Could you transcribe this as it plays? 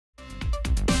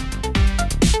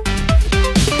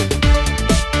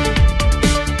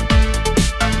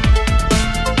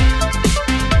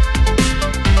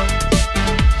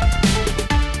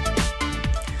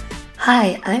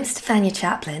Hi, I'm Stefania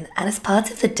Chaplin, and as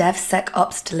part of the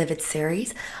DevSecOps Delivered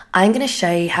series, I'm going to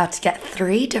show you how to get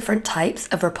 3 different types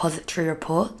of repository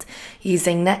report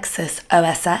using Nexus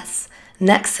OSS,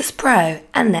 Nexus Pro,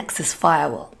 and Nexus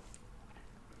Firewall.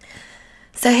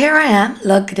 So here I am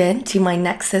logged in to my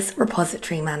Nexus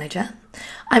Repository Manager.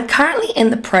 I'm currently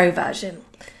in the Pro version.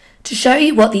 To show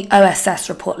you what the OSS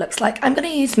report looks like, I'm going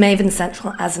to use Maven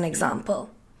Central as an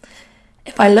example.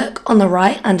 If I look on the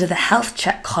right under the health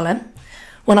check column,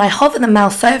 when I hover the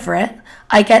mouse over it,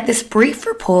 I get this brief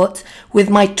report with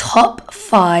my top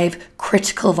 5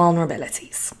 critical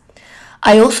vulnerabilities.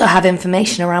 I also have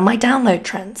information around my download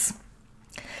trends.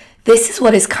 This is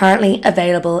what is currently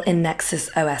available in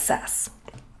Nexus OSS.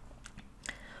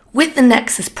 With the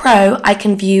Nexus Pro, I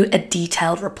can view a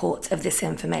detailed report of this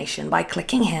information by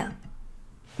clicking here.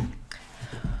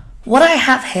 What I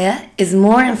have here is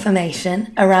more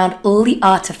information around all the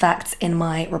artifacts in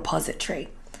my repository.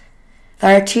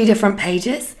 There are 2 different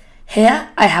pages. Here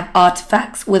I have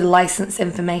artifacts with license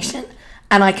information,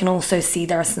 and I can also see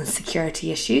there are some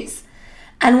security issues.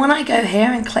 And when I go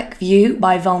here and click View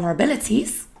by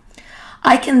Vulnerabilities,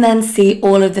 I can then see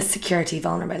all of the security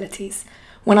vulnerabilities.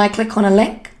 When I click on a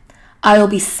link, I will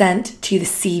be sent to the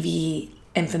CVE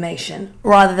information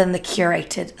rather than the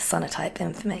curated Sonatype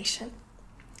information.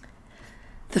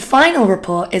 The final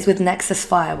report is with Nexus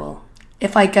Firewall.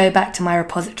 If I go back to my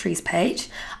repositories page,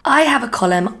 I have a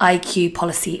column IQ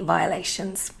policy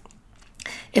violations.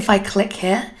 If I click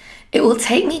here, it will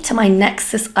take me to my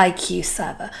Nexus IQ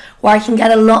server where I can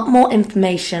get a lot more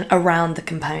information around the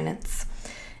components.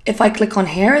 If I click on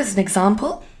here as an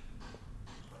example,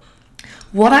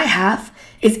 what I have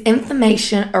is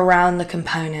information around the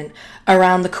component,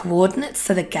 around the coordinates,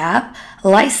 so the GAB,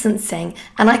 licensing,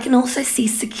 and I can also see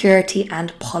security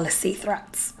and policy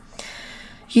threats.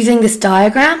 Using this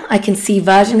diagram, I can see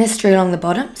version history along the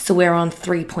bottom, so we're on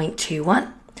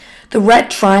 3.21. The red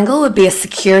triangle would be a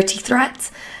security threat.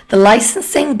 The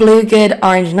licensing, blue good,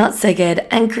 orange not so good,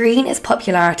 and green is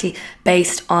popularity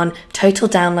based on total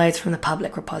downloads from the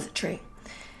public repository.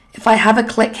 If I have a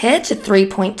click here to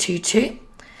 3.22,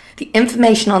 the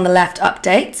information on the left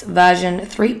updates, version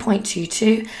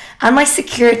 3.22, and my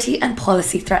security and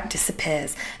policy threat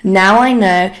disappears. Now I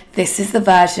know this is the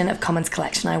version of Commons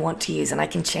Collection I want to use, and I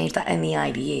can change that in the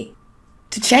IDE.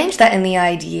 To change that in the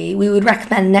IDE, we would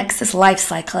recommend Nexus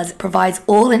Lifecycle as it provides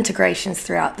all integrations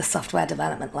throughout the software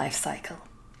development lifecycle.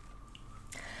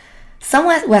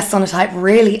 Somewhere where Sonatype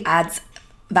really adds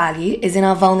value is in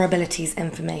our vulnerabilities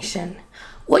information.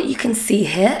 What you can see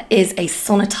here is a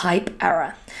Sonatype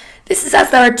error. This is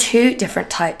as there are 2 different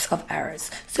types of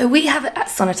errors. So we have at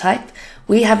Sonatype,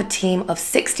 we have a team of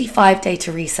 65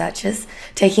 data researchers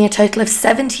taking a total of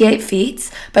 78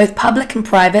 feeds, both public and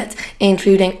private,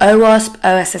 including OWASP,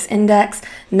 OSS Index,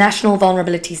 National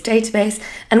Vulnerabilities Database,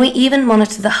 and we even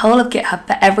monitor the whole of GitHub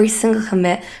for every single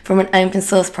commit from an open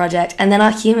source project, and then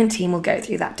our human team will go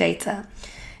through that data.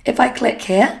 If I click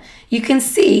here, you can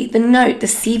see the note the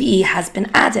CVE has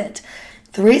been added.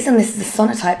 The reason this is a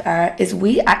Sonatype error is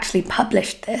we actually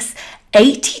published this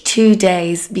 82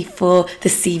 days before the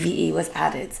CVE was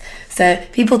added. So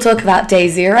people talk about day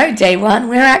 0, day 1,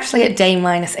 we're actually at day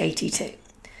minus 82.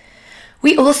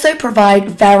 We also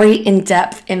provide very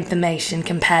in-depth information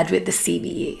compared with the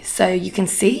CVE. So you can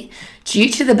see, due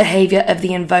to the behavior of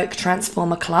the invoke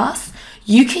transformer class,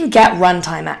 you can get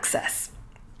runtime access.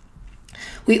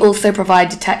 We also provide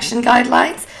detection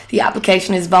guidelines. The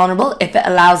application is vulnerable if it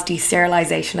allows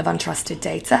deserialization of untrusted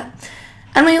data.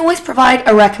 And we always provide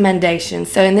a recommendation.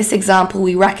 So in this example,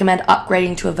 we recommend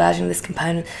upgrading to a version of this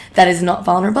component that is not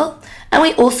vulnerable. And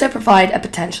we also provide a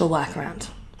potential workaround.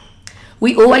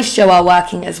 We always show our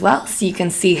working as well. So you can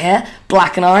see here,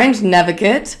 black and orange, never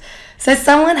good. So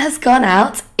someone has gone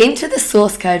out into the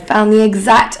source code, found the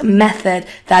exact method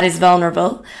that is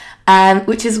vulnerable,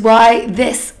 which is why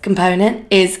this component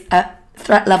is at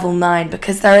threat level 9,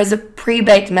 because there is a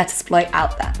pre-baked Metasploit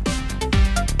out there.